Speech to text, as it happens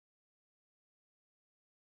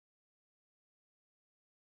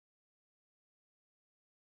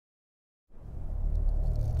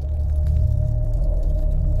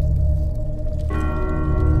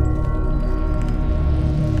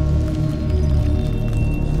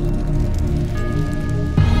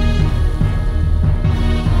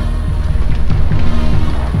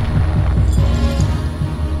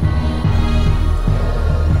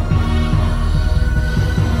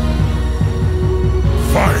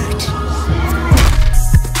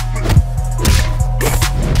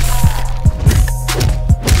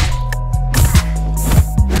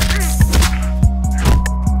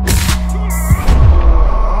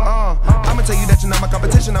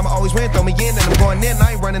and I'm going in,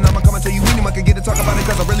 I ain't running. I'ma come and tell you anyone can get to talk about it,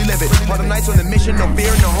 cause I really live it. All the nights on the mission, no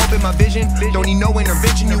fear, no hope in my vision. Don't need no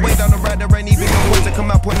intervention, you ain't on the ride, there ain't even no words to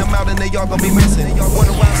come out, putting them out, and they all gonna be missing.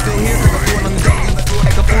 Wonder why I'm still here, cause I'm doing on the daily.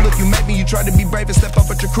 Act a fool if you met me, you try to be brave and step up,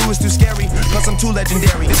 but your crew is too scary. Plus I'm too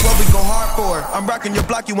legendary, it's what we go hard for. I'm rocking your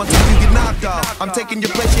block, you want time, you get knocked off. I'm taking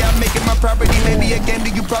your place, yeah, I'm making my property. Maybe a game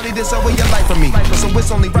that you probably deserve your life from me. So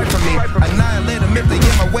it's only right for me. Annihilate them if they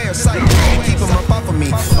get my way of sight. And keep them up